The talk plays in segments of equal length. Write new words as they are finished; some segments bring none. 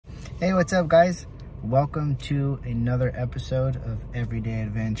Hey, what's up guys? Welcome to another episode of Everyday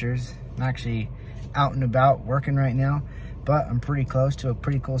Adventures. I'm actually out and about working right now, but I'm pretty close to a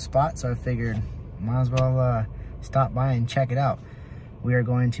pretty cool spot, so I figured might as well stop by and check it out. We are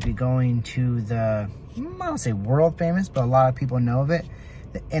going to be going to the, I don't say world famous, but a lot of people know of it,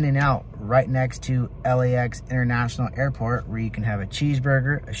 the In-N-Out right next to LAX International Airport, where you can have a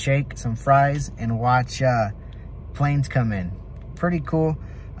cheeseburger, a shake, some fries, and watch planes come in. Pretty cool.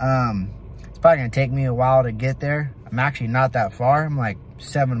 It's probably gonna take me a while to get there. I'm actually not that far. I'm like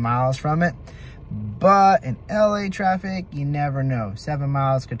 7 miles from it. But in LA traffic, you never know. 7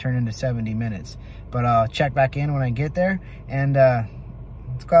 miles could turn into 70 minutes. But I'll check back in when I get there. And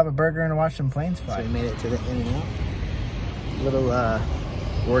let's go have a burger and watch some planes fly. So we made it to the In-N-Out. Little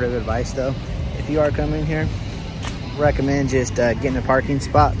word of advice though. If you are coming here, recommend just getting a parking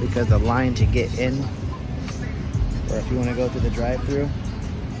spot, because the line to get in, or if you want to go through the drive-through,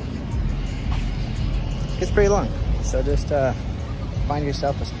 it's pretty long. So just find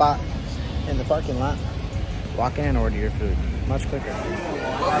yourself a spot in the parking lot, walk in and order your food. Much quicker.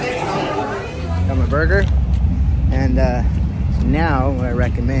 Come a burger. And now what I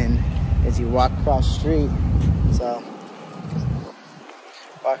recommend is you walk across the street. So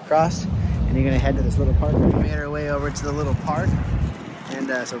walk across and you're gonna head to this little park. We made our way over to the little park.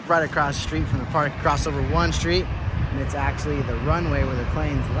 And so right across the street from the park, cross over one street, and it's actually the runway where the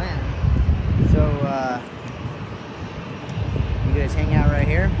planes land. So you guys hang out right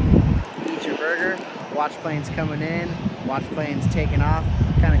here, eat your burger, watch planes coming in, watch planes taking off.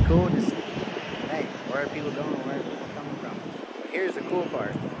 Kind of cool. Just, hey, where are people going? Where are people coming from? But here's the cool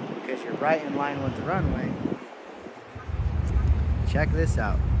part, because you're right in line with the runway. Check this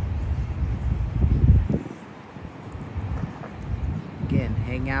out. Again,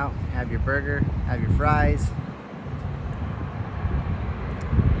 hang out, have your burger, have your fries,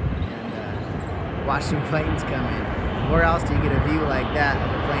 and watch some planes come in. Where else do you get a view like that of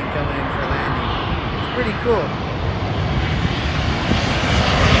a plane coming in for landing? It's pretty cool.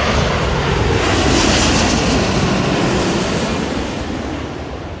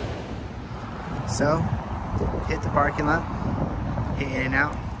 So, hit the parking lot, hit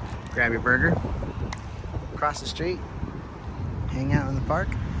In-N-Out, grab your burger, cross the street, hang out in the park,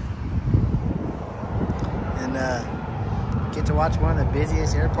 and get to watch one of the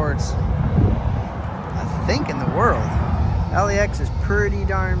busiest airports, I think, in the world. LAX is pretty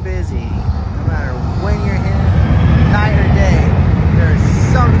darn busy. No matter when you're here, night or day, there's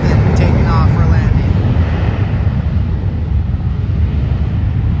something taking off for landing.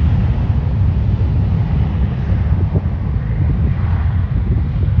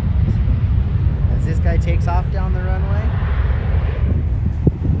 As this guy takes off down the runway,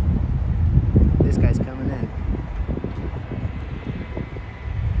 this guy's coming in.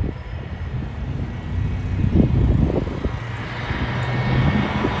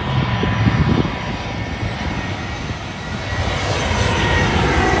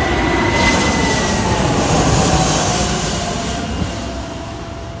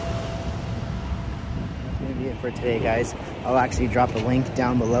 For today, guys, I'll actually drop a link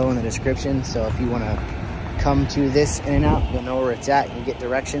down below in the description, so if you want to come to this In-N-Out, you'll know where it's at. You get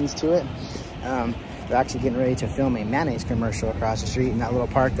directions to it. They're actually getting ready to film a mayonnaise commercial across the street in that little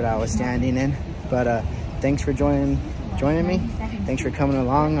park that I was standing in. But thanks for joining me. Thanks for coming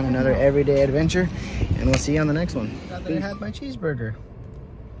along on another everyday adventure, and we'll see you on the next one. Now that I had my cheeseburger,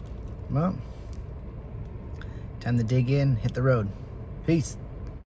 well, time to dig in, hit the road. Peace.